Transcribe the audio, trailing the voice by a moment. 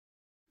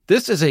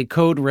This is a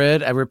code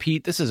red. I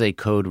repeat, this is a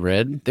code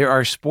red. There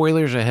are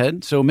spoilers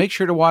ahead, so make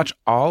sure to watch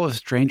all of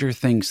Stranger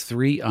Things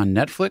 3 on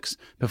Netflix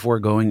before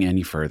going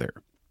any further.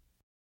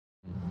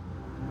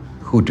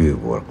 Who do you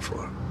work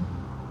for?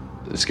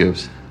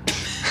 Scoops.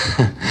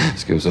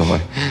 Scoops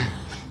Ahoy.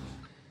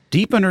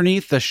 Deep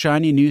underneath the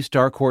shiny new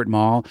Starcourt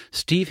Mall,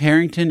 Steve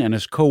Harrington and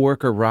his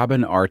co-worker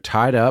Robin are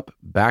tied up,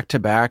 back to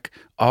back,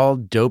 all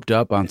doped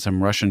up on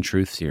some Russian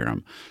truth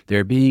serum.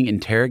 They're being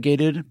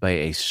interrogated by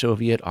a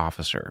Soviet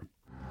officer.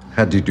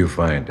 How did you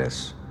find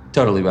us?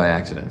 Totally by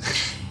accident.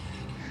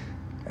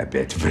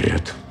 Опять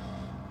врет.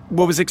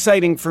 What was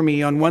exciting for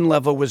me on one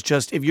level was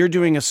just if you're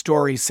doing a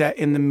story set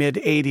in the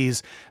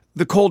mid-'80s,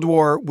 the Cold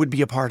War would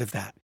be a part of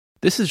that.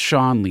 This is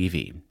Sean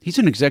Levy. He's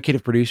an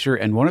executive producer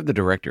and one of the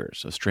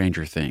directors of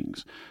Stranger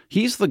Things.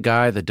 He's the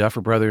guy the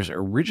Duffer Brothers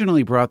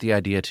originally brought the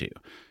idea to,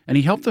 and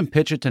he helped them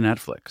pitch it to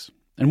Netflix.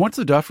 And once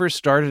the Duffers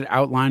started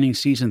outlining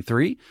season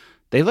 3,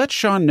 they let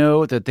Sean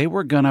know that they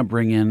were gonna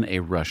bring in a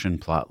Russian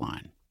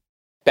plotline.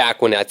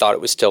 Back when I thought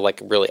it was still like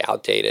a really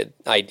outdated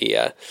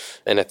idea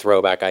and a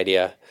throwback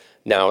idea,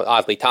 now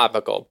oddly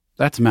topical.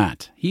 That's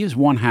Matt. He is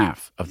one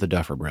half of the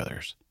Duffer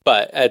Brothers.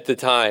 But at the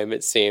time,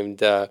 it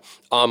seemed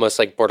almost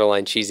like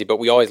borderline cheesy. But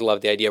we always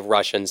loved the idea of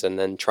Russians, and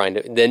then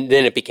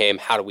then it became,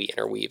 how do we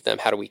interweave them?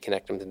 How do we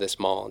connect them to this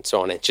mall, and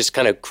so on. It just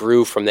kind of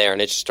grew from there,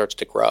 and it just starts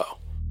to grow.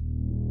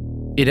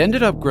 It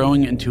ended up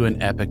growing into an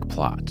epic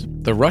plot.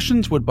 The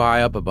Russians would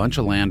buy up a bunch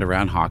of land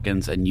around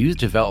Hawkins and use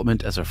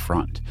development as a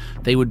front.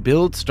 They would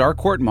build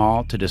Starcourt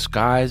Mall to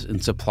disguise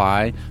and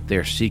supply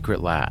their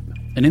secret lab.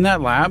 And in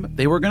that lab,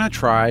 they were going to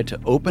try to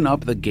open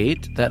up the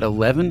gate that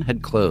 11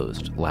 had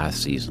closed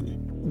last season.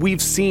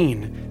 We've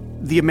seen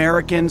the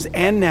Americans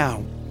and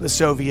now the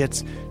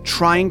Soviets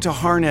trying to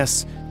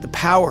harness the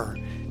power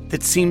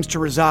that seems to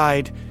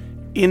reside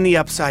in the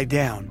Upside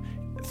Down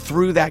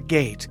through that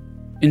gate.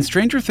 In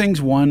Stranger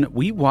Things 1,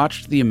 we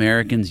watched the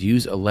Americans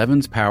use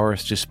 11's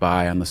powers to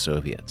spy on the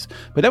Soviets.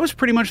 But that was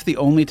pretty much the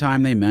only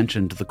time they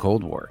mentioned the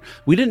Cold War.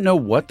 We didn't know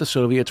what the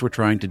Soviets were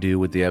trying to do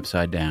with the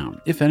Upside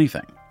Down, if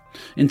anything.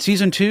 In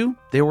Season 2,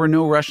 there were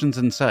no Russians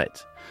in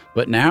sight.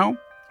 But now,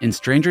 in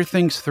Stranger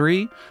Things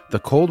 3, the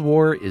Cold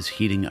War is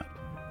heating up.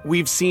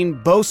 We've seen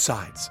both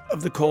sides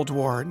of the Cold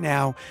War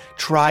now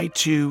try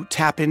to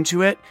tap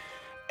into it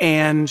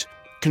and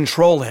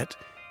control it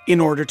in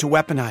order to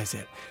weaponize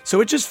it.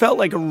 So it just felt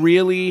like a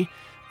really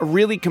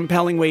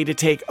compelling way to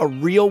take a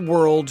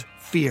real-world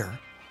fear,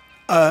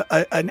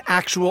 an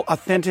actual,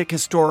 authentic,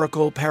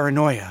 historical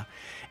paranoia,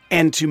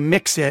 and to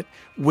mix it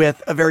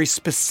with a very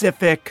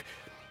specific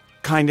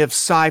kind of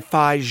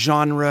sci-fi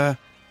genre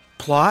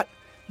plot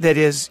that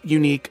is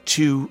unique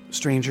to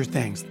Stranger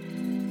Things.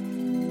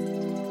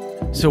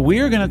 So we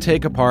are going to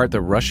take apart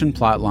the Russian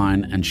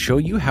plotline and show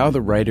you how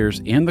the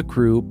writers and the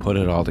crew put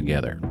it all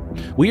together.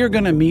 We are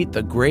going to meet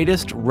the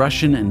greatest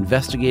Russian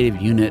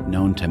investigative unit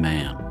known to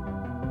man,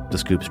 the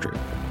Scoops Troop.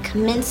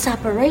 Commence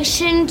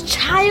Operation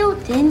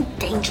Child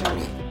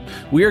Endangerment.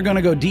 We are going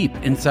to go deep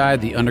inside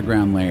the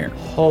underground lair.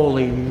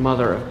 Holy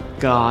Mother of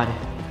God.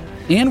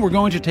 And we're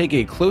going to take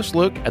a close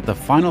look at the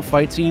final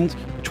fight scenes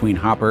between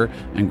Hopper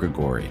and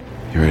Grigori.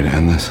 You ready to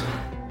end this?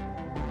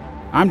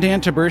 I'm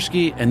Dan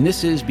Taberski, and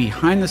this is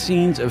Behind the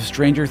Scenes of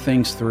Stranger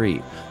Things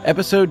 3,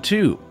 Episode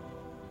 2,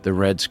 The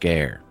Red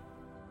Scare.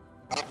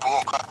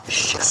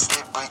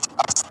 Shit.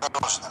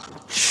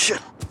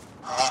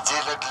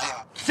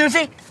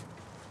 Susie?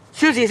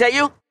 Susie, is that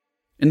you?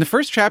 In the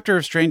first chapter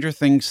of Stranger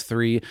Things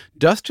 3,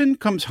 Dustin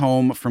comes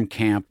home from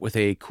camp with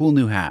a cool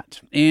new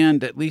hat,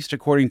 and, at least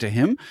according to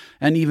him,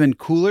 an even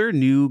cooler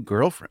new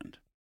girlfriend.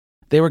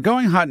 They were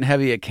going hot and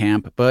heavy at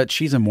camp, but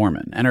she's a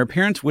Mormon, and her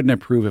parents wouldn't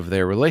approve of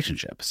their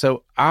relationship,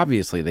 so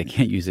obviously they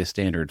can't use a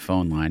standard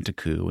phone line to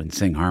coo and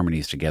sing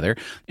harmonies together.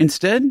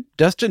 Instead,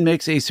 Dustin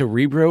makes a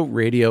Cerebro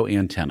radio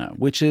antenna,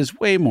 which is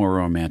way more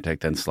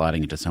romantic than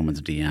sliding into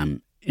someone's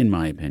DM, in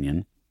my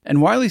opinion.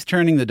 And while he's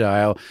turning the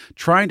dial,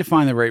 trying to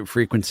find the right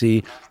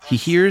frequency, he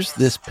hears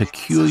this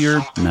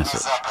peculiar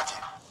message.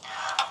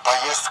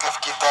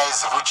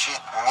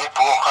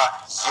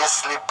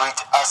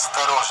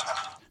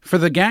 For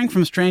the gang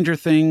from Stranger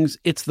Things,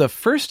 it's the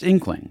first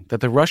inkling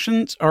that the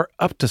Russians are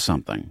up to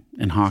something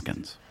in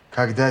Hawkins.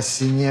 I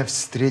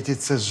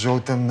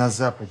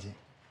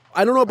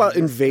don't know about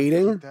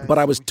invading, but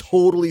I was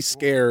totally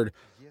scared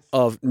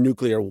of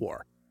nuclear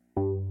war.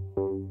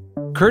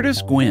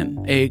 Curtis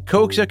Gwynn, a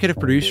co-executive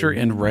producer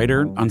and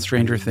writer on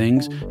Stranger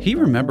Things, he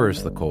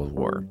remembers the Cold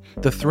War.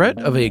 The threat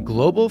of a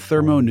global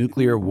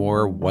thermonuclear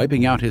war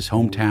wiping out his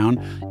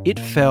hometown, it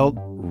felt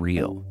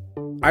real.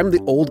 I'm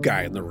the old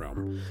guy in the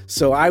room,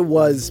 so I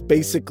was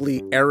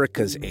basically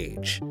Erica's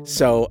age.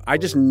 So I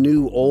just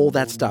knew all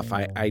that stuff.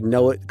 I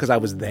know it because I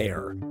was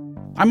there.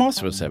 I'm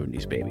also a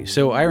 70s baby,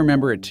 so I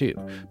remember it too.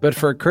 But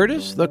for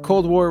Curtis, the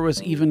Cold War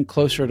was even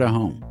closer to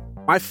home.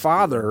 My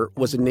father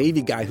was a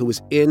Navy guy who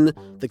was in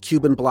the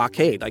Cuban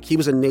blockade. Like, he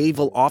was a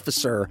naval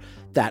officer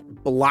that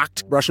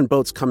blocked Russian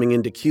boats coming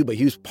into Cuba.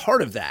 He was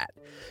part of that.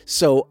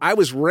 So I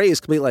was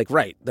raised completely like,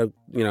 right, we're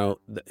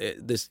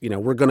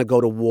going to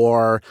go to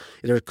war.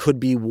 There could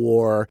be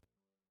war.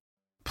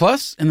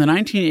 Plus, in the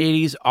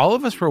 1980s, all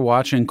of us were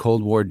watching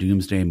Cold War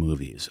doomsday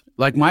movies.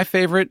 Like my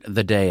favorite,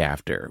 The Day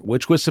After,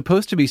 which was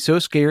supposed to be so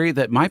scary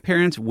that my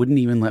parents wouldn't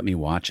even let me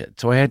watch it.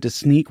 So I had to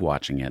sneak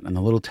watching it on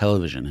the little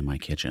television in my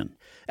kitchen.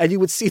 And you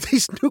would see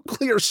these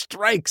nuclear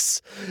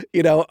strikes,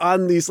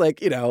 on these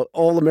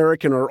all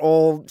American or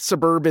all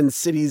suburban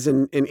cities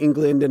in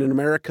England and in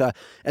America.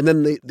 And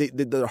then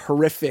the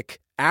horrific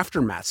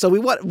aftermath. So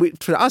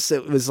for us,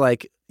 it was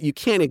like, you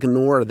can't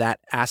ignore that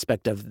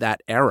aspect of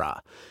that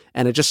era.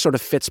 And it just sort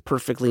of fits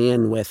perfectly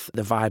in with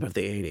the vibe of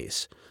the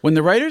 80s. When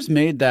the writers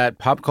made that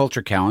pop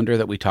culture calendar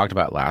that we talked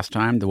about last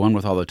time, the one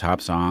with all the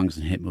top songs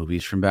and hit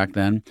movies from back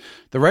then,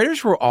 the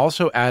writers were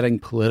also adding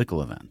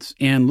political events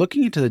and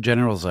looking into the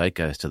general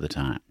zeitgeist of the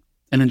time.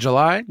 And in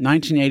July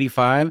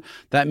 1985,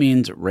 that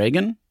means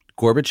Reagan,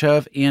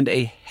 Gorbachev, and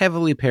a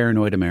heavily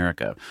paranoid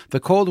America. The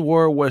Cold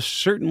War was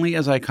certainly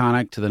as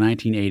iconic to the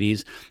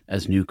 1980s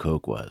as New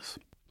Coke was.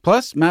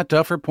 Plus, Matt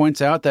Duffer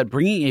points out that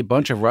bringing a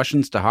bunch of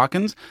Russians to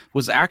Hawkins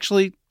was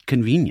actually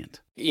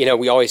convenient.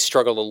 We always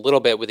struggled a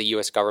little bit with the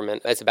U.S.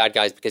 government as the bad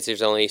guys because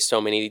there's only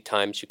so many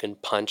times you can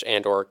punch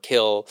and or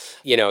kill,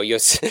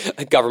 U.S.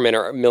 government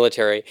or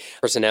military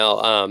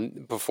personnel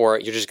before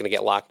you're just going to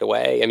get locked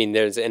away. I mean,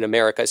 there's in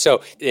America.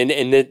 So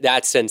in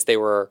that sense, they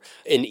were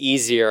an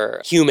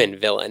easier human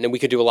villain, and we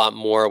could do a lot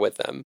more with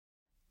them.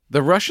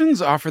 The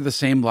Russians offer the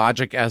same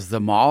logic as the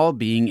mall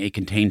being a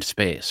contained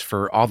space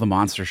for all the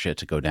monster shit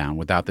to go down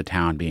without the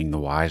town being the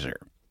wiser.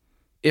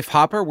 If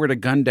Hopper were to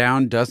gun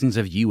down dozens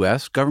of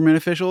U.S. government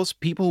officials,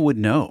 people would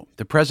know.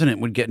 The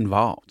president would get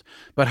involved.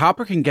 But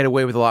Hopper can get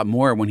away with a lot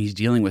more when he's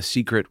dealing with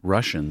secret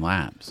Russian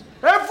labs.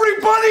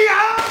 Everybody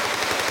out!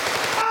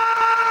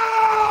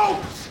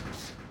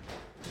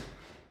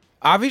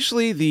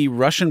 Obviously, the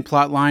Russian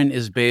plotline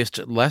is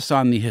based less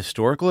on the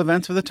historical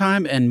events of the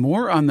time and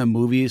more on the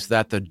movies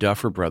that the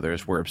Duffer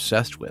Brothers were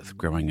obsessed with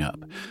growing up.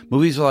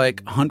 Movies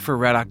like Hunt for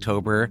Red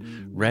October,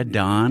 Red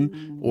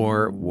Dawn,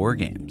 or War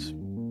Games.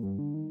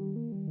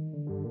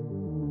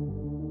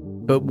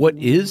 But what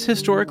is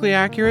historically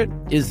accurate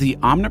is the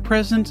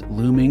omnipresent,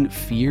 looming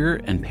fear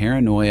and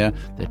paranoia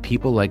that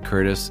people like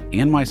Curtis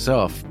and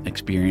myself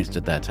experienced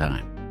at that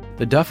time.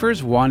 The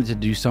Duffers wanted to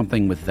do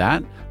something with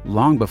that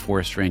long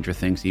before Stranger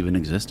Things even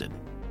existed.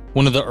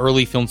 One of the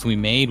early films we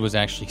made was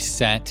actually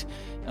set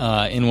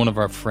in one of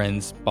our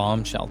friends'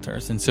 bomb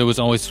shelters. And so it was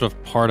always sort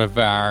of part of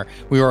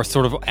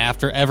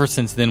ever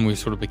since then, we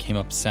sort of became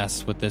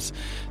obsessed with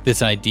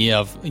this idea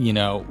of,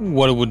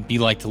 what it would be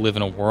like to live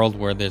in a world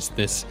where there's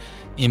this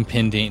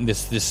impending,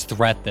 this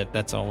threat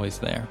that's always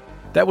there.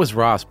 That was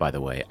Ross, by the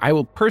way. I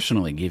will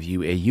personally give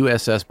you a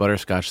USS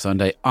Butterscotch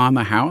sundae on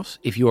the house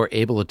if you are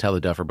able to tell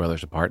the Duffer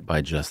Brothers apart by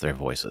just their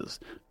voices.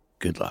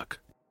 Good luck.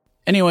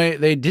 Anyway,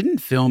 they didn't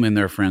film in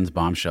their friend's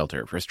bomb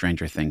shelter for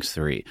Stranger Things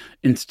 3.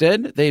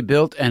 Instead, they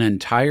built an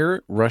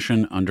entire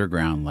Russian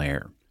underground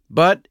lair.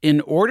 But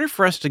in order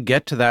for us to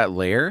get to that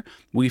lair,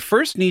 we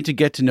first need to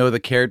get to know the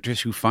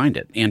characters who find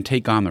it and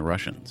take on the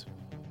Russians.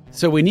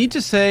 So we need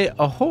to say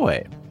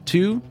ahoy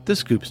to the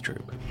Scoops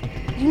Troop.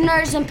 You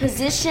nerds in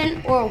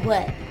position or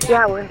what?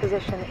 Yeah, we're in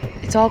position.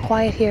 It's all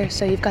quiet here,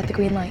 so you've got the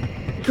green light.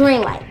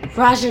 Green light,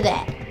 roger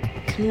that.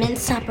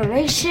 Commence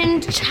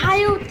operation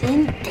child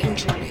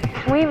endangerment.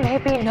 Can we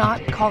maybe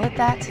not call it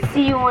that?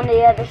 See you on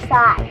the other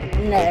side,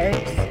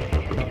 nerds.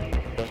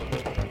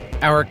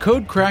 Our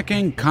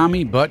code-cracking,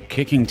 commie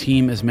butt-kicking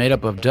team is made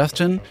up of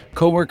Dustin,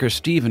 co-workers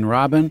Steve and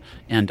Robin,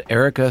 and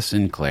Erica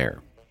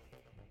Sinclair.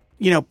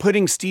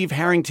 Putting Steve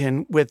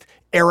Harrington with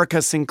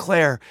Erica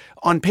Sinclair,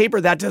 on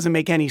paper, that doesn't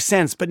make any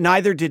sense, but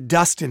neither did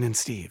Dustin and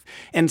Steve.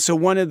 And so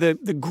one of the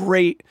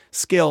great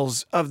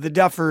skills of the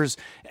Duffers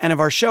and of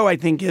our show, I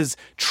think, is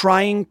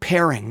trying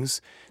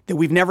pairings that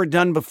we've never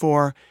done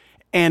before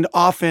and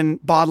often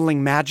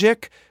bottling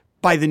magic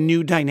by the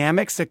new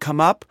dynamics that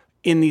come up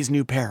in these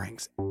new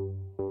pairings.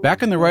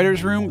 Back in the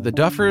writer's room, the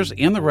Duffers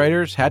and the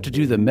writers had to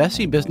do the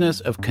messy business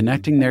of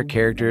connecting their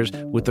characters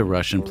with the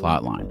Russian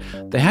plotline.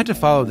 They had to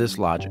follow this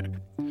logic.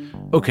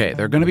 Okay,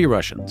 they're going to be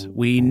Russians.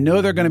 We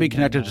know they're going to be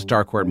connected to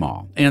Starcourt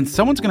Mall. And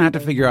someone's going to have to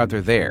figure out they're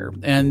there.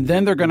 And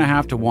then they're going to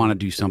have to want to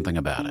do something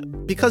about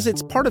it. Because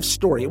it's part of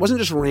story. It wasn't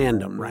just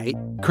random, right?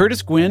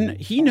 Curtis Gwynn,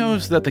 he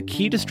knows that the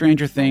key to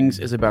Stranger Things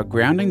is about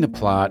grounding the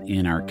plot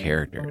in our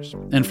characters.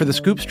 And for the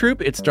Scoops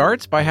Troop, it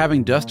starts by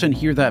having Dustin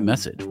hear that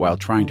message while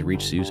trying to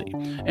reach Susie.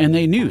 And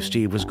they knew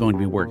Steve was going to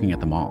be working at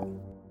the mall.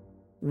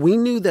 We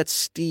knew that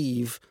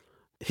Steve,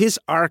 his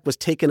arc was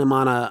taking him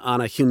on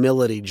a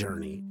humility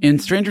journey. In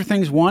Stranger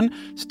Things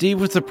 1,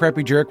 Steve was the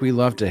preppy jerk we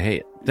love to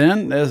hate.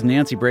 Then, as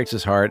Nancy breaks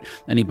his heart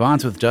and he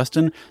bonds with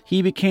Dustin,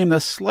 he became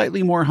the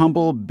slightly more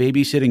humble,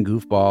 babysitting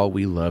goofball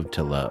we love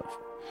to love.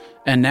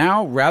 And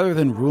now, rather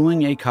than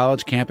ruling a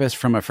college campus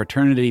from a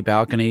fraternity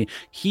balcony,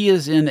 he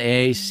is in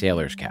a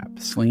sailor's cap,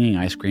 slinging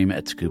ice cream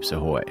at Scoops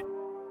Ahoy.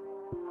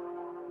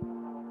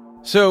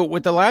 So,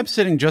 with the lab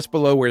sitting just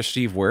below where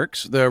Steve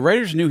works, the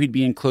writers knew he'd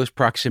be in close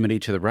proximity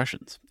to the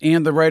Russians.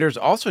 And the writers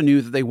also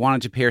knew that they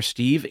wanted to pair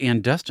Steve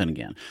and Dustin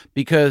again,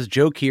 because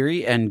Joe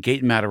Keery and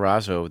Gaten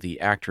Matarazzo,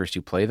 the actors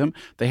who play them,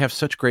 they have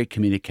such great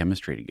comedic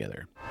chemistry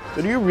together.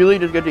 So do you really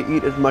just get to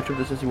eat as much of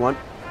this as you want?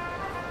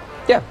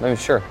 Yeah, I mean,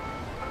 sure.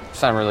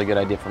 It's not a really good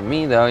idea for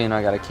me, though. You know,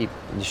 I gotta keep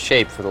in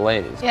shape for the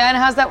ladies. Yeah, and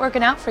how's that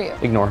working out for you?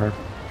 Ignore her.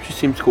 She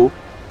seems cool.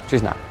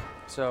 She's not.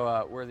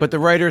 But the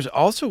writers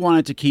also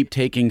wanted to keep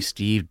taking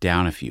Steve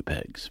down a few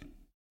pegs.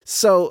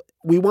 So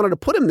we wanted to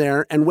put him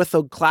there, and with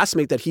a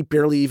classmate that he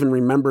barely even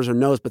remembers or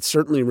knows, but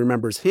certainly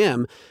remembers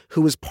him,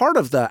 who was part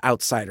of the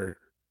outsider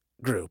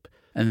group.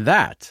 And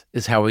that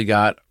is how we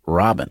got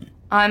Robin.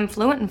 I'm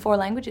fluent in 4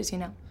 languages, you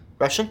know.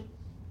 Russian?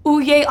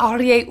 Uye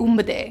arye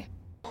umbade.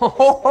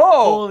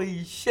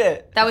 Holy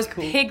shit. That was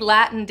pig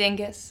Latin,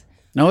 dingus.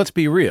 Now let's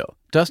be real.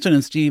 Dustin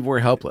and Steve were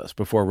helpless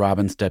before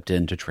Robin stepped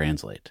in to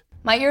translate.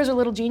 My ears are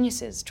little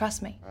geniuses,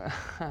 trust me.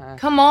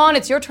 Come on,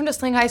 it's your turn to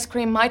sling ice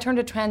cream, my turn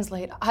to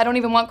translate. I don't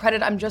even want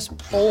credit, I'm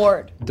just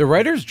bored. The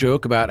writers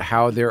joke about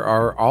how there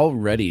are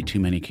already too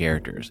many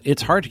characters.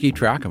 It's hard to keep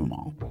track of them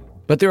all.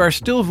 But there are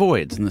still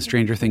voids in the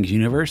Stranger Things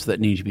universe that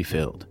need to be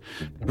filled.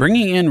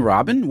 Bringing in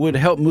Robin would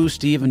help move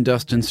Steve and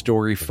Dustin's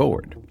story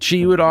forward.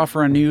 She would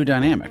offer a new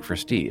dynamic for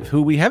Steve,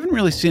 who we haven't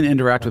really seen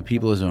interact with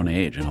people his own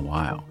age in a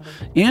while.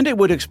 And it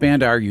would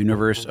expand our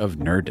universe of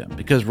nerddom,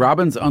 because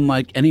Robin's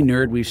unlike any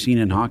nerd we've seen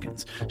in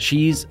Hawkins.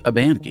 She's a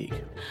band geek.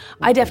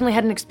 I definitely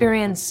had an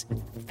experience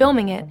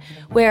filming it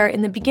where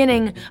in the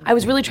beginning I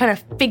was really trying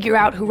to figure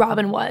out who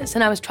Robin was,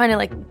 and I was trying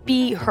to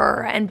be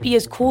her and be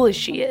as cool as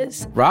she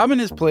is. Robin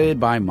is played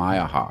by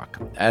Maya Hawke,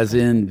 as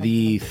in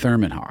the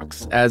Thurman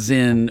Hawks, as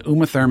in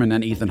Uma Thurman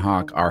and Ethan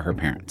Hawke are her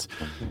parents.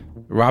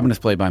 Robin is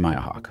played by Maya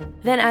Hawke.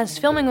 Then as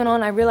filming went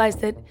on, I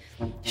realized that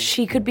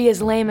she could be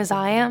as lame as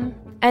I am,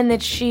 and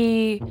that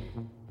she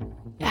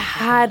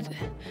had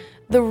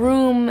the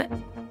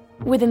room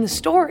within the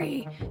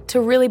story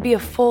to really be a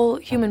full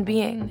human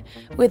being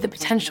with the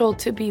potential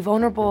to be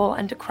vulnerable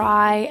and to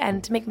cry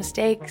and to make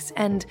mistakes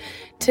and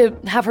to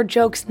have her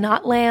jokes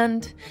not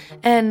land.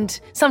 And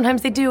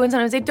sometimes they do and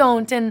sometimes they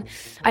don't. And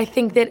I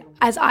think that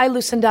as I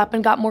loosened up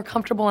and got more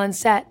comfortable on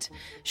set,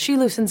 she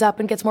loosens up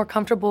and gets more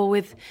comfortable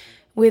with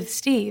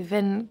Steve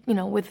and,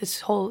 with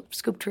this whole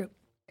Scoop troupe.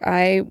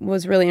 I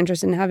was really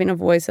interested in having a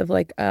voice of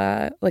of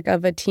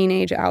a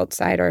teenage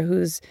outsider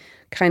who's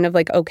kind of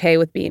okay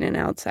with being an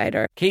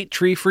outsider. Kate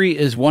Treefree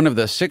is one of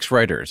the 6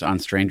 writers on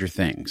Stranger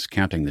Things,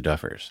 counting the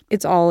Duffers.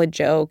 It's all a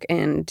joke,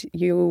 and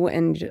you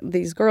and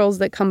these girls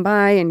that come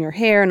by and your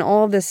hair and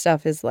all of this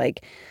stuff is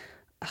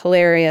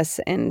hilarious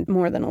and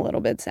more than a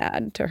little bit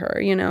sad to her.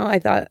 I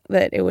thought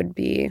that it would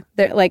be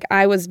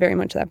I was very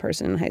much that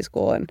person in high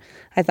school, and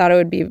I thought it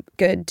would be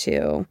good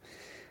to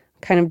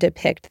kind of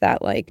depict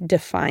that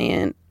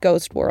defiant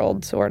Ghost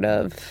World sort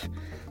of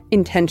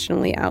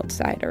intentionally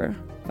outsider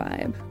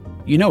vibe.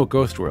 You know what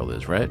Ghost World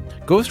is, right?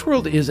 Ghost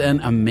World is an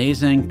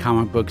amazing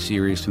comic book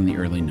series from the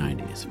early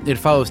 90s. It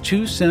follows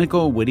 2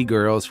 cynical, witty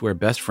girls who are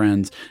best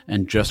friends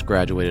and just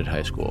graduated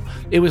high school.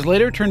 It was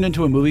later turned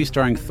into a movie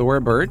starring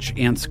Thora Birch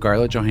and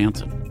Scarlett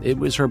Johansson. It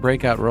was her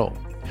breakout role.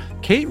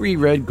 Kate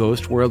reread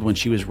Ghost World when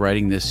she was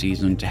writing this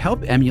season to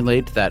help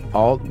emulate that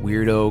alt,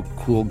 weirdo,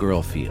 cool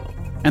girl feel.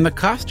 And the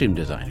costume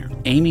designer,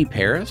 Amy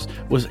Paris,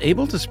 was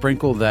able to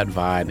sprinkle that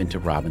vibe into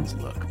Robin's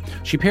look.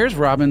 She pairs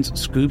Robin's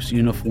Scoops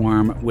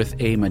uniform with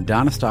a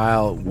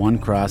Madonna-style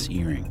one-cross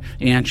earring,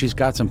 and she's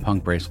got some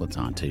punk bracelets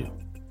on, too.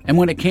 And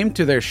when it came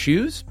to their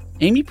shoes,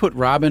 Amy put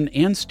Robin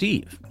and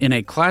Steve in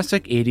a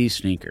classic 80s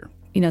sneaker.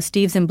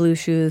 Steve's in blue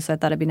shoes, so I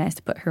thought it'd be nice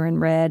to put her in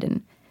red,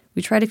 and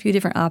we tried a few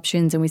different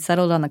options, and we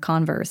settled on the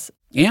Converse.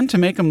 And to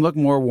make him look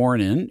more worn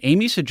in,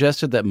 Amy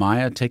suggested that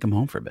Maya take him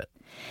home for a bit.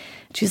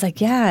 She's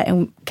like, yeah,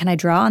 and can I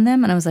draw on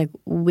them? And I was like,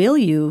 will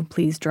you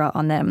please draw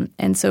on them?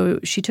 And so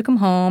she took them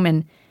home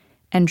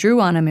and drew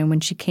on them. And when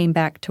she came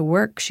back to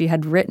work, she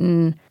had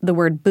written the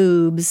word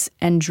boobs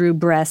and drew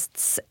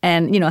breasts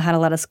and, had a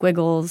lot of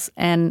squiggles.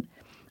 And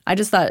I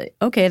just thought,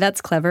 okay,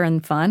 that's clever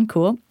and fun,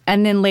 cool.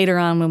 And then later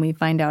on when we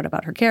find out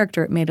about her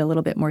character, it made a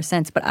little bit more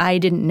sense. But I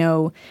didn't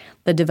know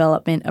the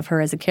development of her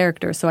as a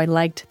character. So I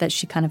liked that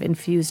she kind of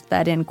infused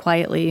that in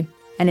quietly.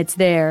 And it's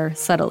there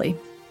subtly.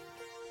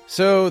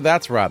 So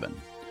that's Robin.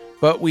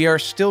 But we are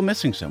still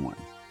missing someone.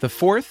 The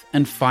 4th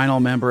and final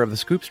member of the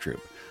Scoops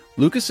troupe,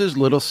 Lucas's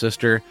little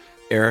sister,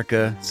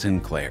 Erica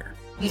Sinclair.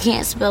 You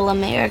can't spell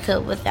America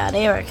without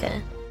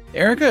Erica.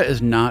 Erica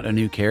is not a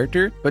new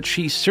character, but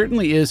she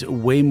certainly is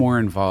way more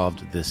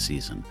involved this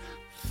season.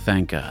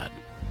 Thank God.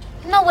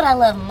 You know what I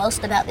love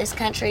most about this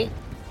country?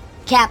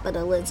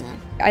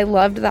 Capitalism. I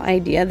loved the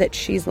idea that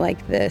she's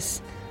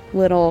this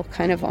little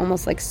kind of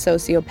almost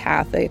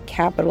sociopathic,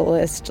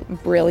 capitalist,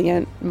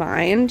 brilliant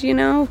mind, Do you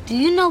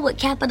know what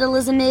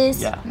capitalism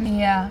is?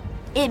 Yeah.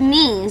 It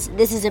means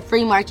this is a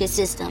free market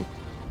system,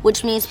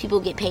 which means people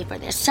get paid for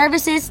their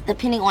services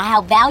depending on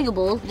how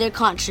valuable their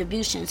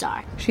contributions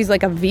are. She's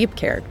like a Veep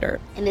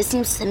character. And it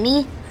seems to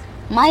me,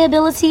 my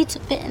ability to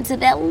fit into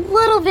that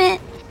little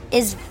bit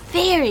is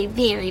very,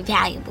 very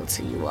valuable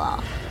to you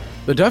all.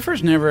 The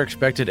Duffers never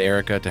expected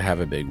Erica to have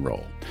a big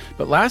role.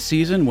 But last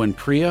season, when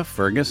Priya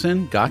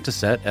Ferguson got to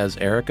set as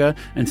Erica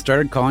and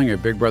started calling her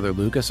big brother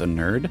Lucas a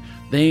nerd,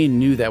 they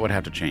knew that would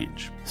have to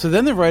change. So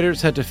then the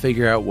writers had to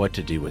figure out what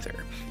to do with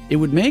her. It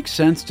would make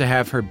sense to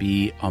have her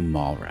be a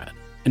mall rat,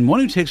 and one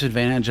who takes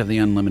advantage of the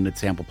unlimited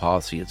sample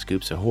policy at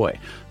Scoops Ahoy,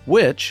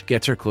 which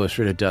gets her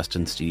closer to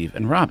Dustin, Steve,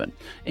 and Robin.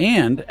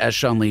 And, as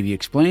Shawn Levy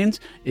explains,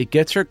 it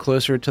gets her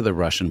closer to the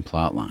Russian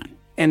plotline.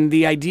 And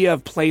the idea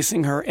of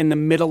placing her in the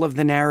middle of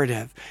the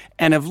narrative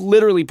and of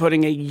literally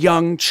putting a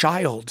young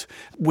child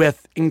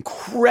with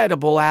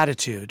incredible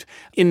attitude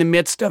in the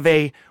midst of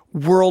a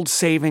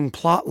world-saving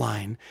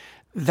plotline,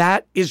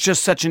 that is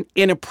just such an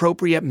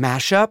inappropriate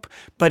mashup,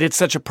 but it's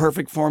such a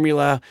perfect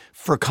formula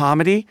for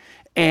comedy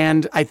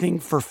and I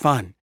think for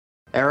fun.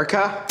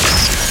 Erica?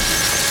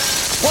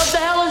 What the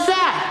hell is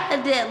that?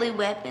 A deadly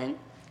weapon.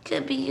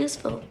 Could be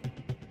useful.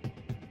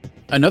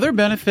 Another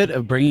benefit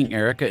of bringing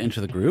Erica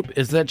into the group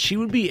is that she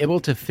would be able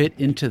to fit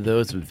into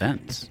those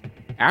vents.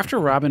 After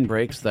Robin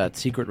breaks that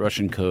secret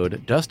Russian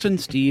code, Dustin,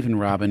 Steve, and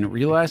Robin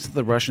realize that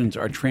the Russians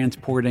are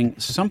transporting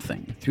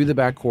something through the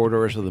back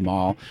corridors of the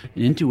mall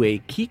and into a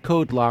key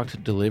code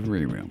locked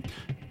delivery room.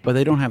 But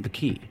they don't have the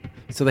key,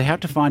 so they have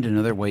to find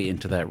another way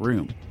into that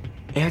room.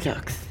 Air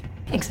ducts.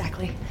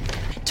 Exactly.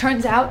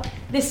 Turns out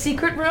this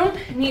secret room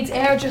needs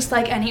air just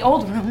like any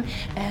old room,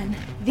 and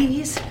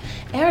these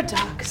air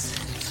ducts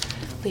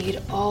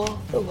lead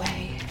all the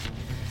way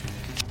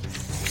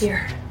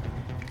here.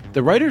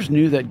 The writers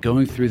knew that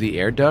going through the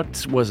air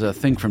ducts was a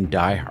thing from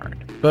Die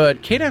Hard,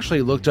 but Kate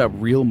actually looked up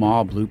real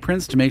mall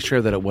blueprints to make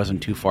sure that it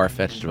wasn't too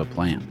far-fetched of a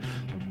plan.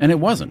 And it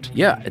wasn't.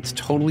 Yeah, it's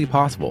totally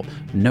possible.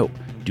 Nope,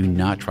 do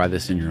not try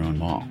this in your own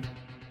mall.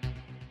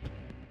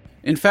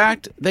 In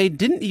fact, they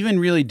didn't even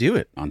really do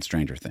it on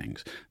Stranger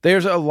Things.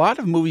 There's a lot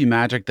of movie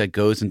magic that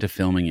goes into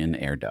filming in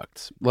air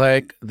ducts.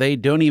 Like, they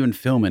don't even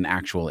film in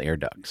actual air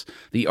ducts.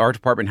 The art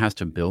department has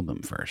to build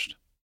them first.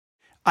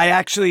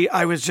 I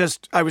was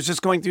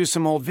just going through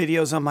some old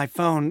videos on my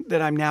phone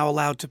that I'm now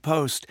allowed to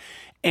post,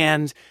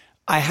 and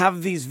I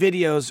have these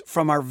videos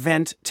from our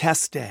vent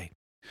test day.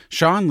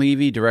 Shawn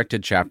Levy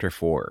directed Chapter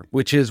 4,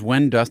 which is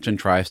when Dustin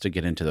tries to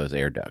get into those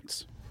air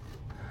ducts.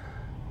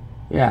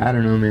 Yeah, I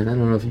don't know, man. I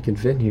don't know if you can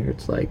fit in here.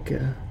 It's like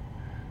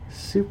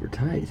super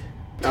tight.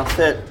 I'll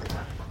fit.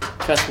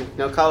 Trust me,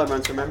 no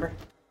collarbones, remember?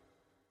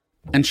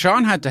 And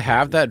Shawn had to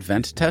have that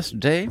vent test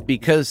day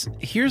because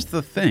here's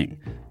the thing.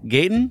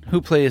 Gaten,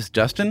 who plays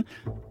Dustin,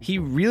 he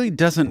really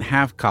doesn't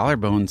have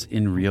collarbones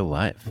in real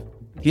life.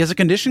 He has a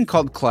condition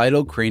called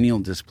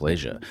cleidocranial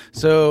dysplasia.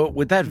 So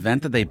with that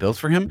vent that they built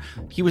for him,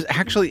 he was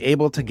actually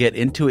able to get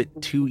into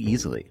it too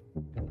easily.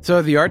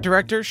 So the art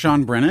director,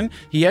 Sean Brennan,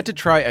 he had to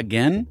try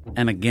again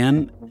and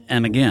again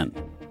and again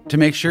to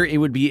make sure it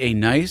would be a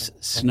nice,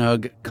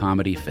 snug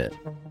comedy fit.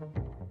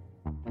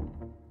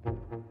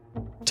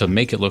 To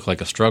make it look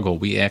like a struggle,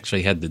 we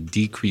actually had to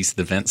decrease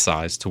the vent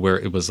size to where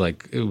it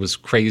was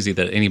crazy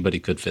that anybody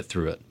could fit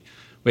through it.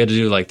 We had to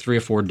do like 3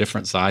 or 4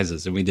 different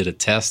sizes, and we did a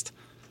test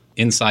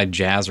inside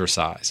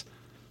Jazzercise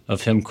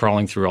of him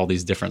crawling through all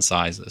these different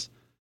sizes.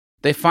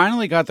 They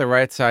finally got the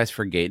right size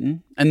for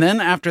Gaten, and then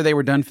after they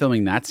were done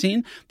filming that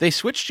scene, they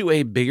switched to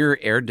a bigger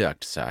air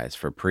duct size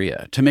for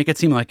Priya to make it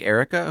seem like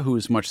Erica,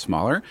 who's much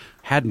smaller,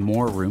 had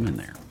more room in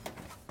there.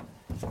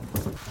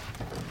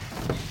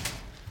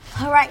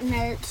 All right,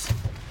 nerds.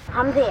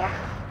 I'm there.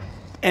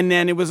 And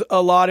then it was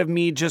a lot of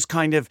me just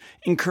kind of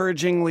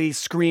encouragingly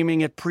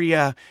screaming at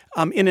Priya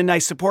in a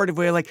nice supportive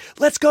way, like,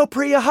 let's go,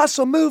 Priya,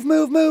 hustle, move,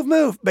 move, move,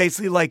 move.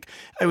 Basically, like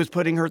I was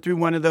putting her through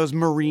one of those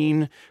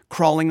Marine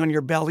crawling on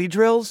your belly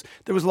drills.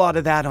 There was a lot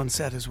of that on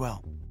set as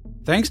well.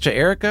 Thanks to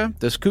Erica,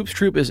 the Scoops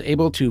troupe is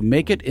able to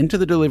make it into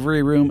the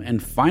delivery room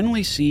and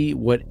finally see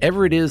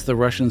whatever it is the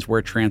Russians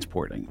were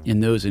transporting in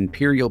those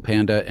Imperial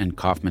Panda and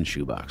Kaufman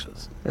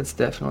shoeboxes. That's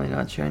definitely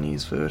not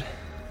Chinese food.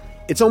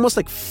 It's almost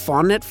like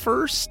fun at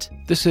first.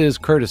 This is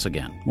Curtis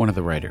again, one of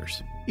the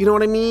writers. You know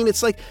what I mean?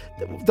 It's like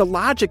the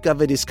logic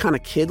of it is kind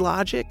of kid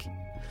logic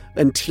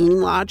and teen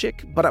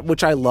logic, but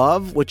which I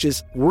love, which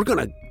is we're going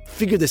to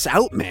figure this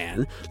out,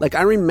 man. Like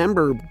I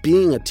remember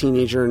being a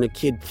teenager and a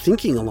kid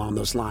thinking along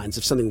those lines.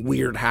 If something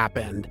weird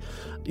happened,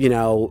 you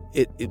know,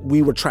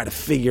 we would try to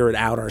figure it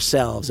out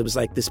ourselves. It was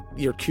like this,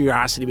 your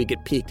curiosity would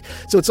get piqued.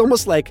 So it's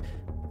almost like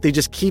they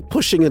just keep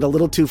pushing it a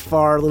little too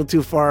far,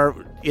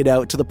 you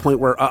know, to the point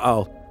where,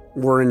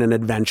 we're in an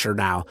adventure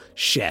now.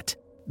 Shit.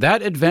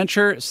 That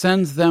adventure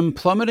sends them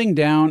plummeting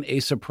down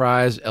a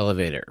surprise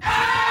elevator.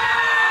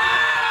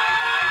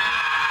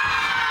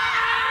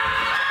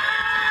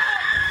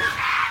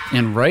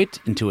 And right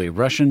into a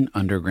Russian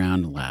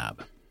underground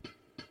lab.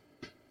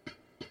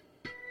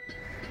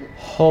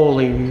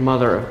 Holy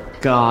mother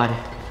of God.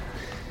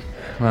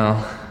 Well,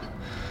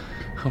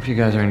 hope you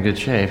guys are in good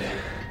shape.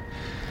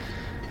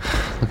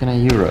 Looking at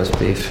you, roast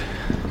beef.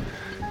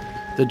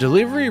 The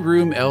delivery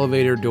room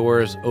elevator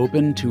doors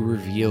open to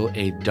reveal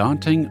a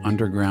daunting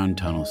underground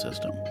tunnel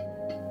system.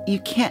 You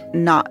can't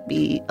not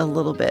be a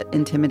little bit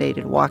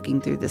intimidated walking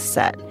through the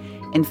set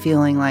and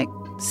feeling like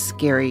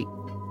scary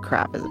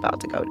crap is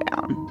about to go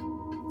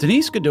down.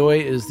 Denise Godoy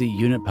is the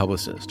unit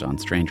publicist on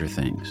Stranger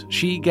Things.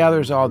 She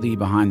gathers all the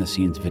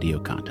behind-the-scenes video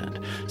content,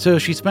 so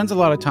she spends a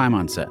lot of time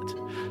on set.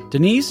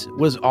 Denise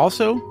was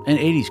also an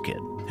 80s kid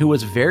who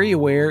was very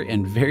aware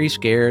and very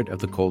scared of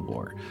the Cold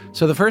War.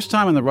 So the first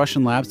time on the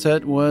Russian lab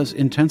set was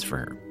intense for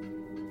her.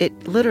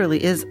 It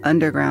literally is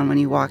underground when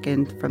you walk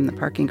in from the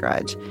parking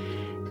garage.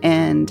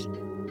 And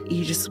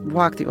you just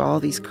walk through all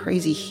these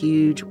crazy,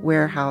 huge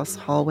warehouse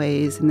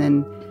hallways, and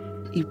then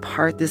you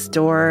part this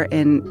door,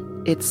 and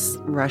it's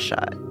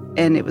Russia.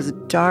 And it was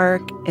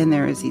dark, and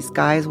there was these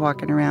guys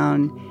walking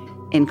around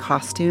in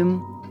costume,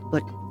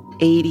 like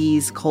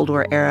 80s Cold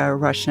War era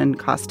Russian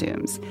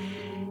costumes.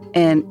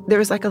 And there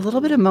was like a little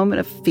bit of moment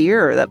of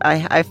fear that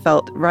I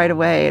felt right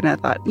away. And I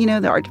thought,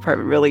 the art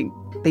department really,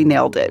 they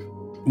nailed it.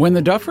 When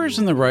the Duffers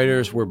and the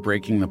writers were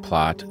breaking the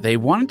plot, they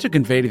wanted to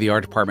convey to the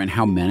art department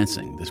how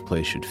menacing this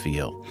place should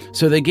feel.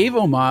 So they gave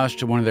homage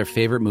to one of their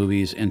favorite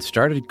movies and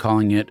started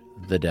calling it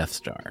the Death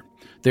Star.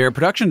 Their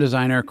production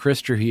designer, Chris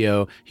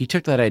Trujillo, he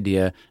took that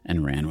idea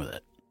and ran with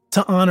it.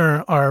 To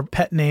honor our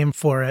pet name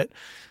for it,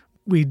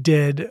 we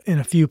did, in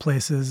a few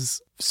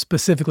places,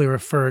 specifically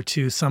refer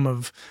to some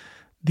of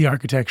the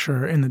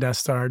architecture in the Death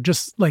Star,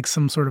 just like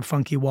some sort of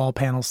funky wall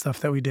panel stuff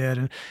that we did.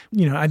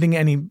 And, I think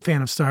any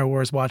fan of Star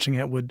Wars watching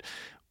it would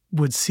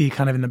see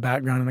kind of in the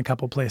background in a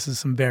couple places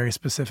some very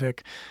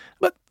specific,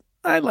 but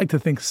I like to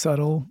think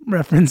subtle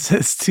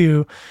references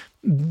to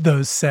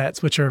those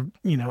sets, which are,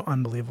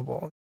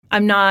 unbelievable.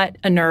 I'm not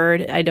a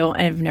nerd.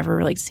 I've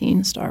never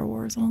seen Star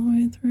Wars all the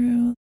way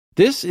through.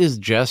 This is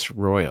Jess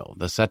Royal,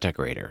 the set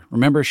decorator.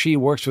 Remember, she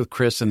works with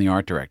Chris and the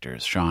art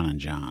directors, Sean and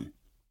John.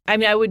 I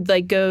mean, I would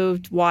go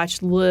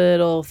watch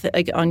little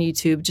on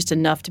YouTube, just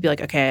enough to be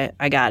like, okay,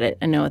 I got it.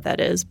 I know what that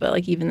is.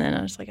 But even then,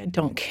 I was like, I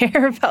don't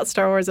care about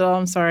Star Wars at all.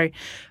 I'm sorry.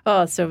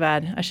 Oh, it's so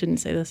bad. I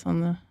shouldn't say this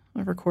on the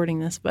recording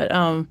this, but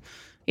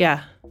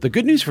yeah. The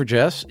good news for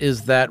Jess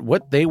is that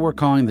what they were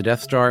calling the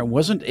Death Star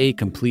wasn't a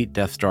complete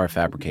Death Star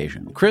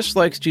fabrication. Chris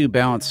likes to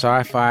balance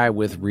sci-fi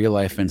with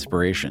real-life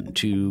inspiration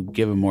to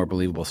give a more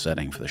believable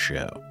setting for the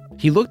show.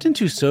 He looked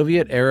into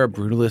Soviet-era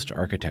brutalist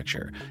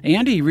architecture,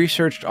 and he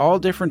researched all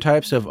different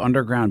types of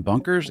underground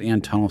bunkers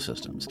and tunnel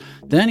systems.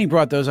 Then he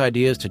brought those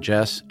ideas to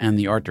Jess and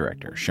the art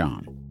director,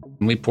 Sean.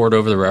 We poured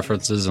over the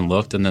references and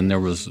looked, and then there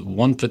was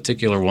one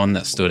particular one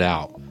that stood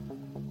out.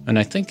 And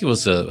I think it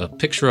was a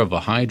picture of a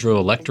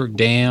hydroelectric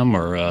dam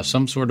or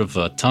some sort of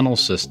a tunnel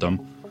system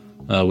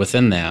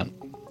within that.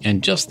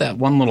 And just that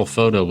one little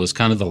photo was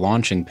kind of the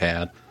launching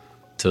pad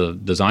to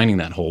designing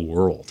that whole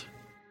world.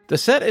 The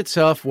set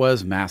itself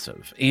was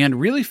massive and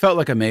really felt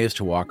like a maze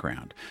to walk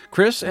around.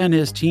 Chris and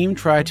his team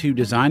tried to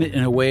design it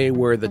in a way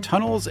where the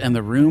tunnels and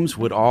the rooms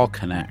would all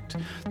connect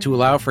to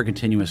allow for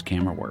continuous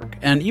camera work.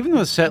 And even though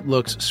the set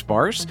looks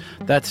sparse,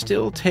 that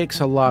still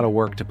takes a lot of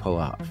work to pull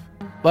off.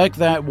 Like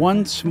that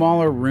one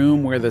smaller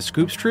room where the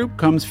Scoops Troop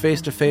comes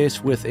face to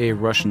face with a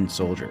Russian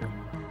soldier.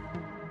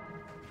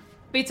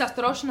 Будь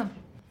осторожным.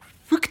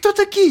 Вы кто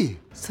такие?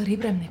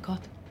 Серебряный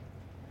кот.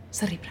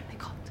 Серебряный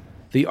кот.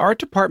 The art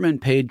department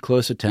paid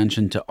close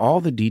attention to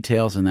all the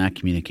details in that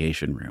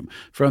communication room,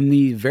 from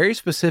the very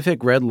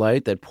specific red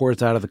light that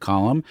pours out of the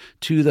column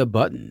to the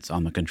buttons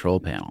on the control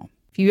panel.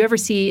 If you ever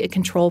see a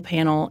control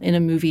panel in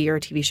a movie or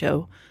a TV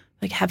show,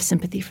 have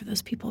sympathy for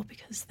those people,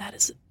 because that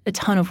is a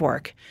ton of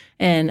work.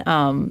 And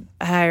I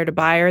hired a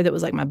buyer that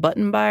was my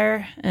button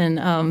buyer,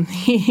 and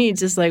he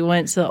just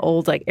went to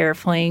old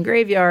airplane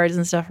graveyards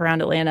and stuff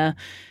around Atlanta,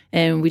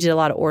 and we did a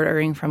lot of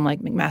ordering from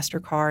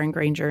McMaster Carr and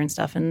Grainger and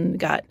stuff, and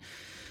got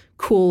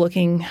cool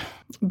looking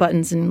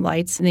buttons and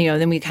lights. And,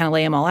 then we kind of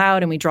lay them all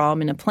out and we draw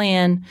them in a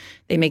plan.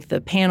 They make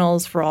the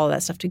panels for all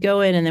that stuff to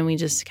go in. And then we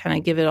just kind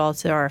of give it all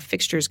to our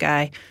fixtures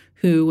guy,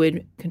 who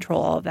would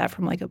control all of that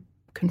from a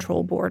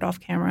control board off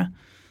camera.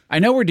 I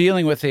know we're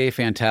dealing with a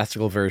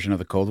fantastical version of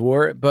the Cold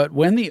War, but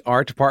when the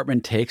art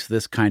department takes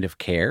this kind of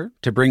care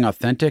to bring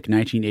authentic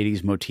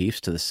 1980s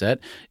motifs to the set,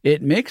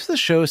 it makes the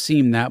show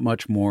seem that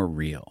much more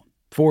real.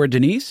 For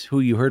Denise, who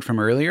you heard from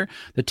earlier,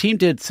 the team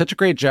did such a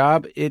great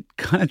job, it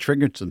kind of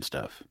triggered some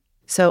stuff.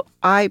 So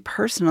I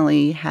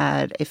personally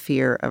had a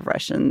fear of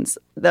Russians,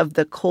 of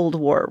the Cold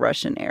War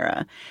Russian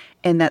era,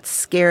 and that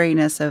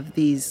scariness of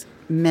these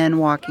men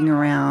walking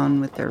around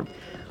with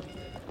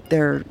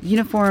their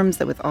uniforms,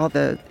 that with all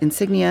the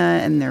insignia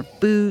and their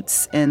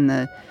boots,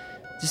 and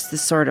just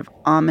this sort of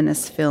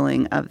ominous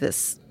feeling of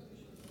this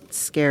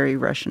scary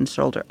Russian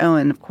soldier. Oh,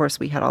 and of course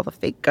we had all the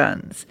fake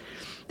guns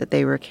that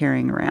they were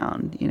carrying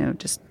around,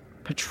 just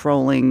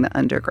patrolling the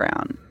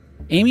underground.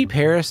 Amy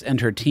Paris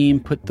and her team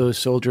put those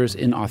soldiers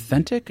in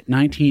authentic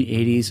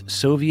 1980s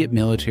Soviet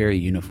military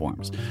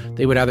uniforms.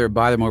 They would either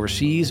buy them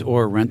overseas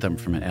or rent them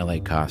from an LA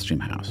costume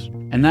house.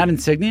 And that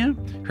insignia?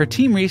 Her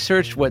team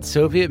researched what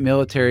Soviet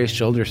military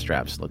shoulder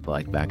straps looked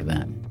like back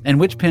then, and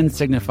which pins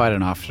signified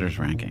an officer's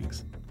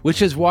rankings.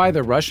 Which is why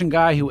the Russian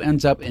guy who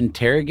ends up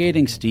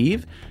interrogating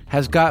Steve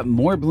has got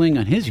more bling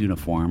on his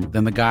uniform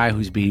than the guy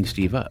who's beating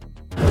Steve up.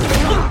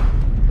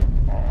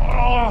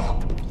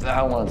 Oh,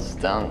 that one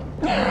stung.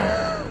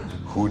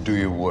 Who do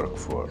you work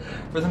for?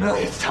 For the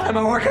millionth time,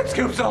 I work at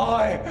Scoops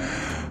Ahoy.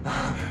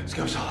 Let's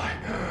go, Sully.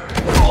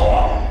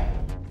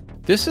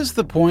 This is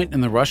the point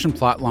in the Russian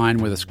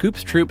plotline where the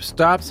Scoops Troop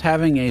stops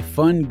having a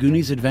fun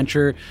Goonies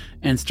adventure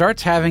and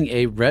starts having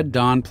a Red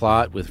Dawn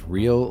plot with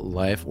real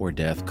life or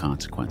death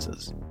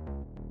consequences.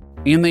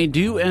 And they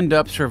do end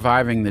up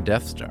surviving the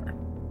Death Star.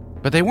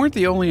 But they weren't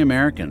the only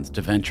Americans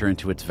to venture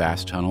into its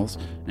vast tunnels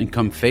and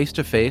come face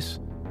to face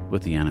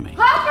with the enemy.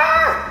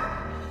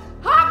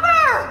 Hopper!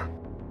 Hopper!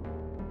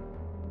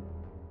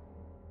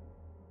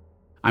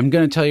 I'm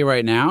going to tell you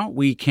right now,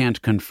 we can't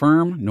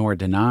confirm nor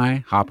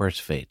deny Hopper's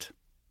fate.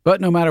 But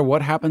no matter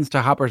what happens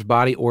to Hopper's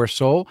body or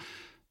soul,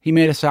 he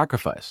made a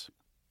sacrifice.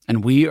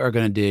 And we are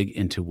going to dig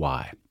into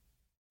why.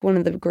 One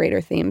of the greater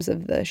themes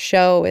of the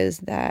show is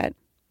that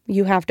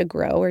you have to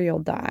grow or you'll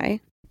die.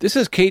 This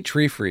is Kate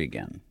Schrieffery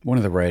again, one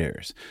of the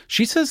writers.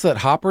 She says that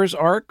Hopper's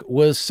arc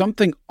was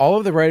something all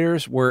of the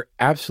writers were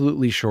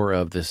absolutely sure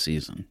of this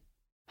season.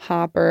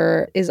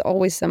 Hopper is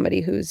always somebody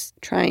who's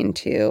trying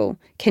to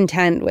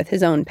contend with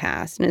his own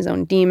past and his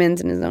own demons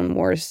and his own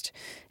worst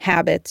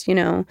habits, you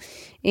know.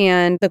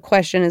 And the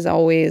question is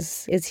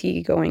always, is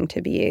he going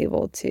to be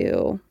able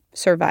to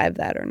survive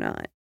that or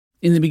not?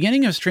 In the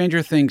beginning of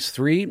Stranger Things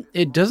 3,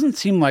 it doesn't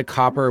seem like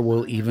Hopper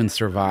will even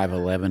survive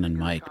Eleven and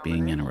Mike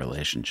being in a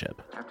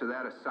relationship.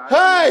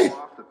 Hey!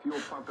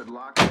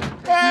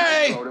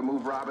 Hey!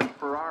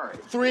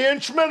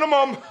 3-inch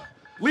minimum!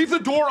 Leave the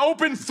door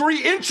open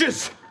 3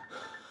 inches!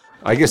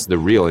 I guess the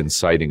real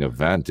inciting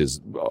event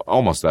is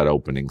almost that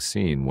opening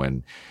scene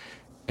when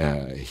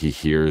he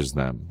hears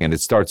them. And it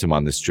starts him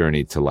on this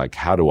journey to like,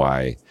 how do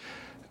I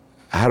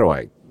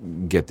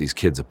get these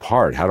kids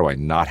apart? How do I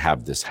not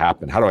have this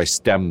happen? How do I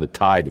stem the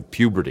tide of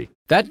puberty?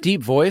 That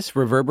deep voice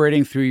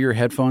reverberating through your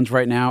headphones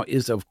right now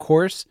is, of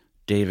course,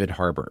 David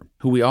Harbour,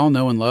 who we all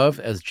know and love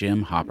as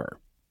Jim Hopper.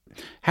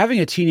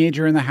 Having a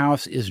teenager in the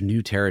house is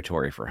new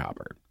territory for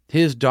Hopper.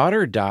 His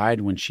daughter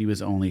died when she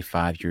was only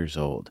 5 years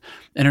old,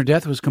 and her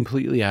death was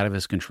completely out of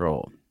his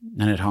control,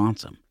 and it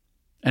haunts him.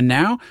 And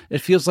now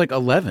it feels like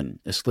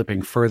 11 is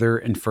slipping further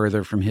and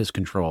further from his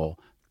control,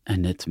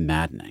 and it's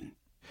maddening.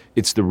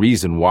 It's the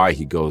reason why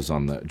he goes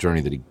on the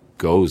journey that he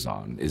goes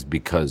on, is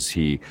because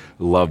he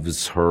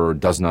loves her,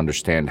 doesn't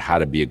understand how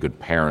to be a good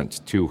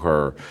parent to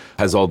her,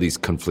 has all these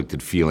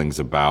conflicted feelings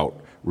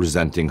about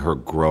resenting her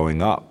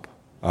growing up.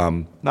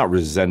 Not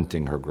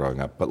resenting her growing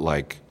up, but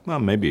like, well,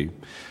 maybe,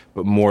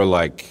 but more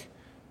like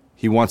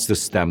he wants to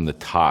stem the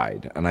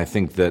tide. And I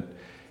think that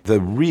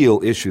the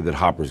real issue that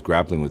Hopper's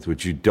grappling with,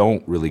 which you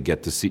don't really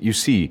get to see, you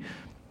see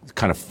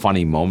kind of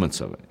funny moments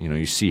of it. You know,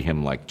 you see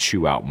him like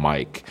chew out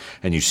Mike,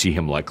 and you see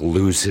him like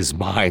lose his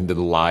mind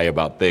and lie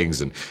about things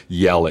and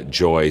yell at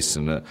Joyce.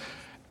 And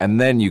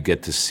then you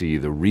get to see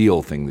the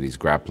real thing that he's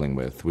grappling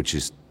with, which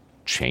is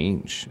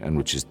change, and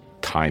which is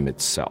time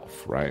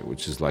itself, right?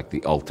 Which is like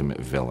the ultimate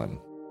villain.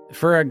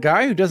 For a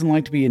guy who doesn't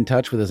like to be in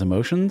touch with his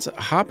emotions,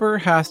 Hopper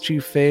has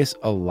to face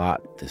a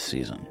lot this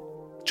season.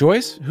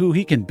 Joyce, who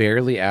he can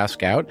barely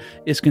ask out,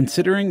 is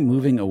considering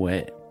moving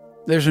away.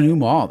 There's a new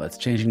mall that's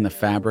changing the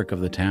fabric of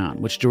the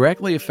town, which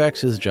directly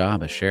affects his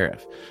job as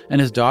sheriff,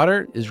 and his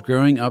daughter is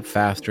growing up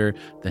faster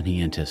than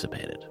he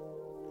anticipated.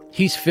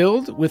 He's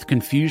filled with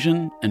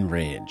confusion and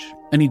rage,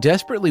 and he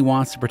desperately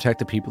wants to protect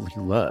the people he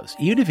loves,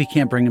 even if he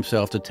can't bring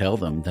himself to tell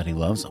them that he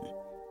loves them.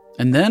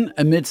 And then,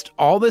 amidst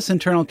all this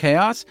internal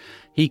chaos,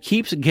 he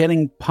keeps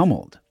getting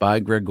pummeled by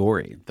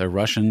Grigori, the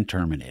Russian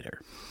Terminator.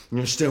 You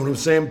understand what I'm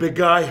saying, big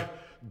guy?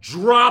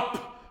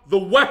 Drop the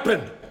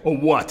weapon! Or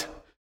what?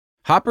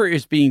 Hopper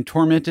is being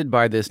tormented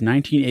by this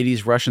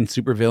 1980s Russian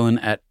supervillain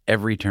at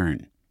every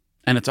turn.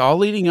 And it's all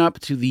leading up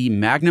to the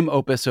magnum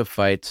opus of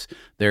fights,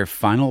 their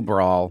final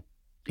brawl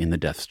in the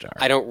Death Star.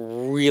 I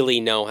don't really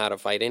know how to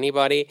fight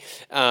anybody,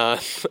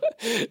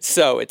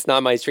 so it's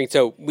not my strength.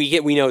 So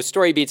we know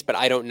story beats, but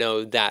I don't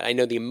know that. I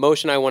know the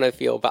emotion I want to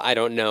feel, but I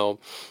don't know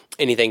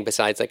anything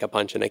besides like a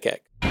punch and a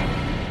kick.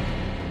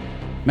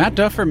 Matt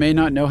Duffer may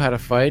not know how to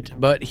fight,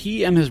 but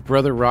he and his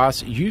brother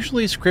Ross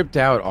usually script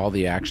out all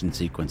the action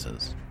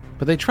sequences.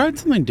 But they tried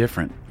something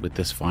different with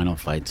this final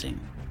fight scene.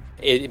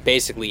 It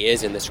basically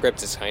is in the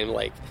script. It's kind of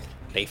like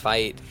they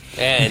fight,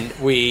 and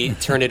we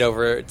turn it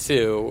over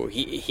to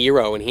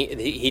Hero, and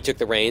he took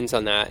the reins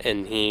on that,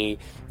 and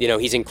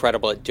he's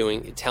incredible at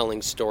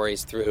telling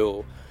stories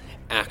through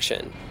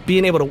action.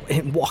 Being able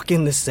to walk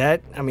in the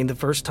set, I mean, the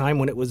first time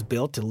when it was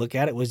built, to look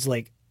at it was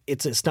like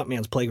it's a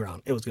stuntman's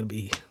playground. It was going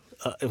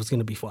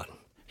to be fun.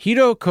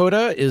 Hiro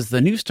Koda is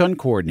the new stunt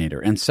coordinator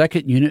and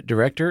second unit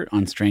director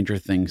on Stranger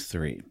Things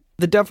 3.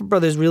 The Duffer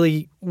Brothers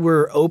really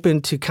were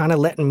open to kind of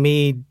letting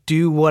me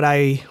do what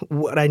I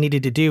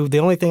needed to do. The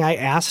only thing I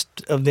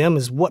asked of them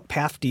is, what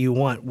path do you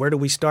want? Where do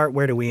we start?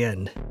 Where do we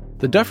end?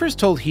 The Duffers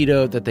told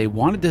Hito that they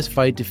wanted this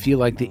fight to feel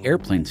like the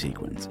airplane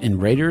sequence in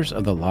Raiders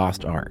of the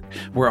Lost Ark,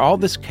 where all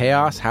this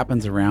chaos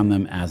happens around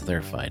them as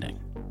they're fighting.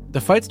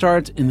 The fight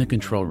starts in the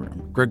control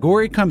room.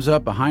 Grigori comes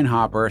up behind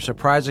Hopper,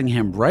 surprising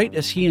him right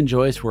as he and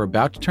Joyce were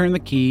about to turn the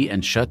key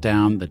and shut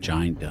down the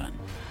giant gun.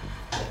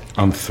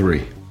 On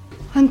 3.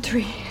 On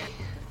 3.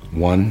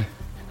 1,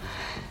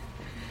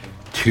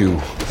 2.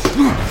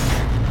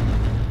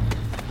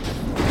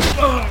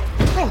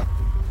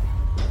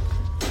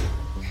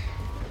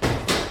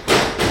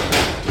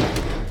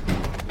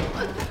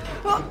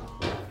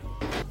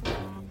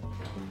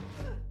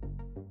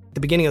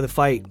 the beginning of the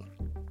fight,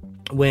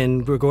 when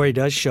Grigori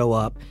does show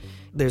up,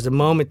 there's a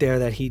moment there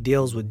that he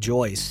deals with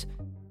Joyce.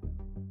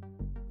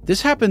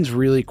 This happens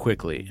really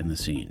quickly in the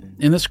scene.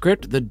 In the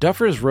script, the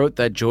Duffers wrote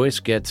that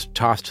Joyce gets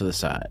tossed to the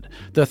side,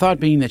 the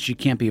thought being that she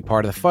can't be a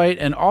part of the fight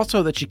and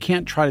also that she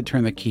can't try to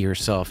turn the key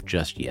herself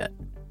just yet.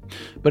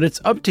 But it's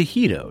up to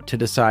Hito to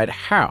decide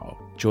how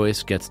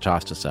Joyce gets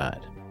tossed aside.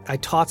 I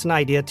tossed an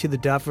idea to the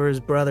Duffers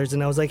brothers,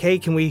 and I was like, hey,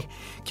 can we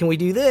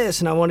do this?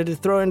 And I wanted to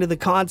throw it into the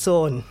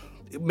console, and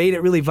it made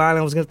it really violent.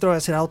 I was going to throw it. I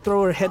said, I'll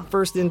throw her head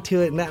first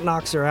into it, and that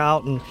knocks her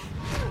out. And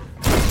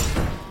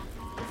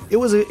it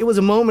was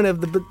a moment of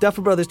the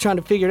Duffer brothers trying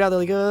to figure it out. They're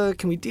like,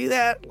 can we do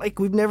that? Like,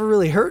 we've never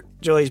really hurt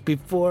Joyce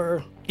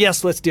before.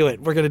 Yes, let's do it.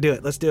 We're going to do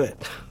it. Let's do it.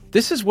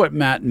 This is what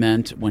Matt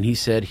meant when he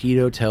said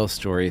Hito tells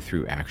story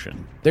through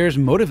action. There's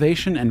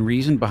motivation and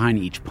reason behind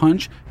each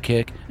punch,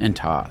 kick, and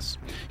toss.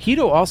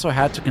 Hito also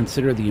had to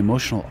consider the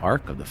emotional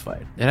arc of the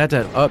fight. It had to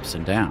have ups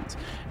and downs.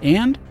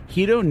 And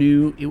Hito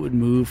knew it would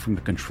move from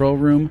the control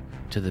room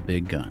to the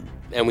big gun.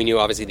 And we knew,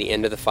 obviously, the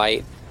end of the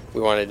fight,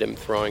 we wanted him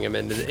throwing him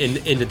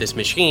into this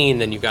machine.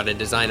 Then you've got to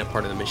design a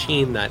part of the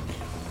machine that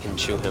can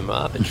chew him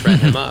up and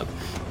shred him up.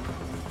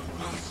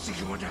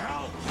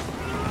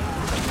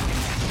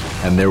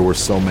 And there were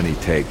so many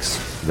takes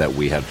that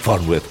we had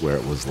fun with where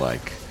it was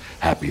like,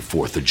 Happy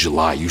 4th of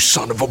July, you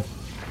son of a...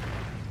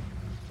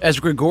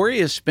 As Grigori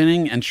is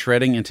spinning and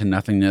shredding into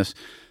nothingness,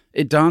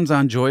 it dawns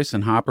on Joyce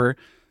and Hopper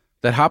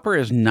that Hopper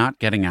is not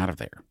getting out of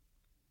there.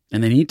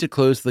 And they need to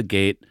close the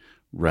gate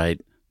right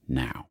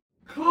now.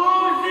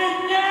 Close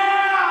it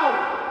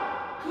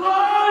now!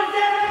 Close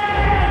it!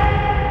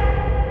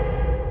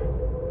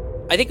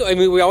 I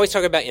mean, we always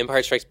talk about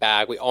Empire Strikes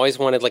Back. We always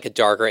wanted like a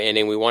darker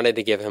ending. We wanted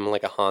to give him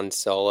like a Han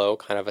Solo,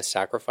 kind of a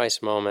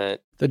sacrifice moment.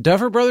 The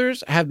Duffer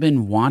Brothers have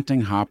been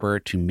wanting Hopper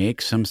to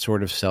make some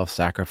sort of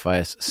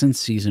self-sacrifice since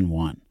season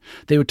 1.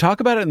 They would talk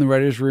about it in the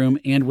writer's room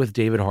and with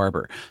David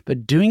Harbour,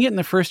 but doing it in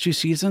the first 2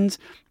 seasons,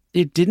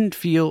 it didn't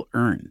feel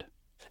earned.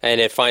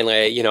 And it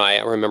finally, I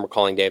remember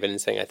calling David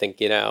and saying, I think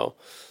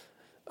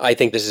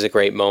this is a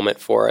great moment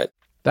for it.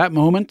 That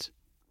moment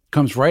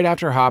comes right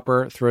after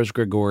Hopper throws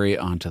Grigori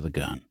onto the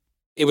gun.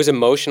 It was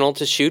emotional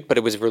to shoot, but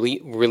it was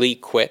really, really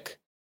quick.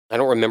 I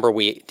don't remember,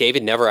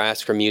 David never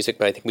asked for music,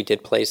 but I think we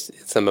did play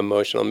some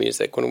emotional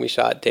music when we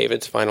shot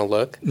David's final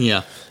look.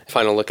 Yeah.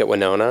 Final look at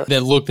Winona.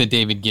 That look that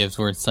David gives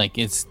where it's like,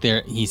 it's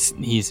there,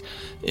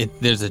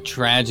 there's a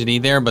tragedy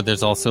there, but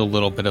there's also a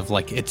little bit of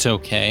like, it's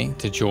okay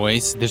to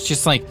Joyce. There's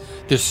just like,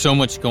 there's so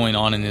much going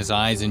on in his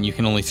eyes, and you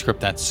can only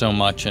script that so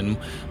much, and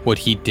what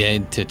he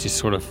did to just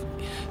sort of,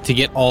 to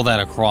get all that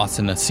across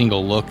in a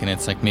single look, and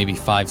it's like maybe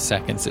 5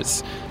 seconds,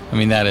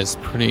 that is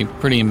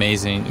pretty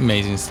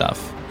amazing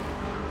stuff.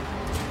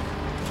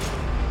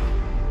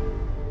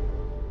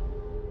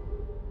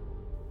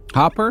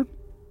 Hopper,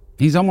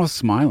 he's almost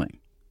smiling.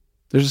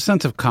 There's a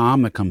sense of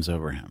calm that comes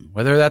over him.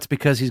 Whether that's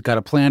because he's got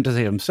a plan to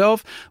save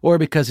himself or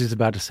because he's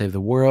about to save the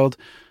world,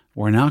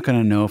 we're not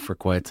going to know for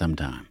quite some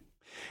time.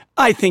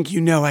 I think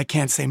I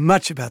can't say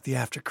much about the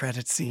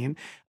after-credits scene.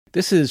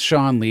 This is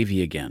Shawn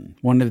Levy again,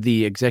 one of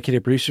the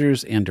executive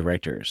producers and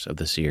directors of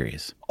the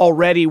series.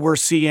 Already we're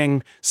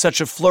seeing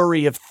such a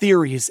flurry of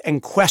theories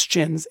and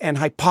questions and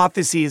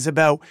hypotheses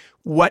about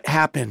what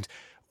happened,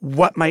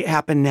 what might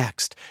happen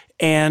next,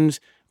 and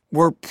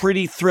we're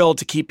pretty thrilled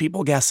to keep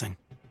people guessing.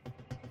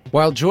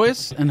 While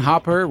Joyce and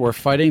Hopper were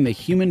fighting the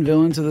human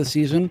villains of the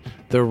season,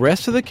 the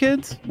rest of the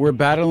kids were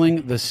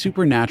battling the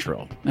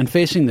supernatural and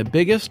facing the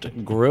biggest,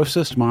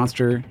 grossest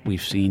monster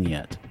we've seen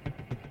yet.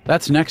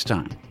 That's next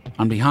time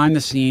on Behind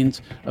the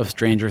Scenes of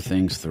Stranger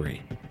Things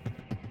 3.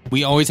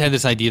 We always had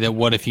this idea that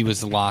what if he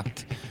was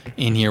locked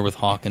in here with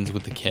Hawkins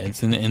with the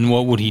kids, and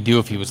what would he do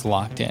if he was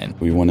locked in?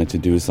 We wanted to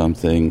do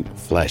something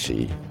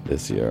flashy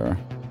this year.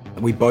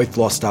 We both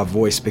lost our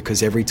voice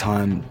because every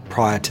time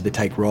prior to the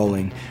take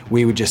rolling,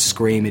 we would just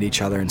scream at each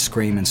other and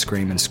scream and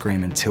scream and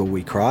scream until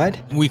we cried.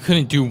 We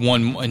couldn't do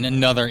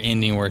another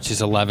ending where it's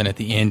just 11 at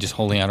the end, just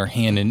holding out her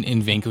hand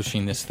and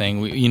vanquishing this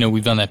thing.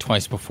 We've done that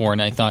twice before,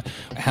 and I thought,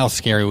 how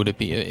scary would it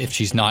be if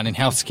she's not, and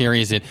how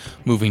scary is it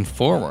moving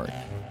forward?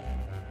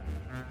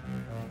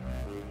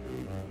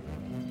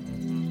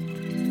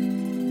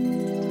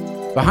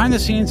 Behind the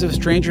Scenes of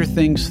Stranger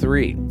Things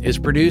 3 is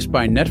produced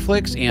by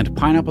Netflix and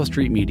Pineapple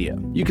Street Media.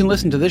 You can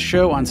listen to this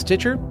show on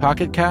Stitcher,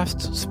 Pocket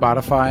Casts,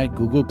 Spotify,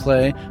 Google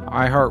Play,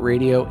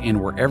 iHeartRadio,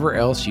 and wherever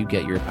else you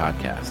get your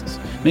podcasts.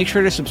 Make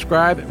sure to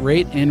subscribe,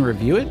 rate, and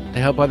review it to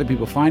help other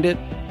people find it.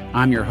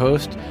 I'm your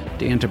host,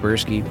 Dan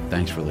Taberski.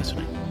 Thanks for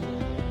listening.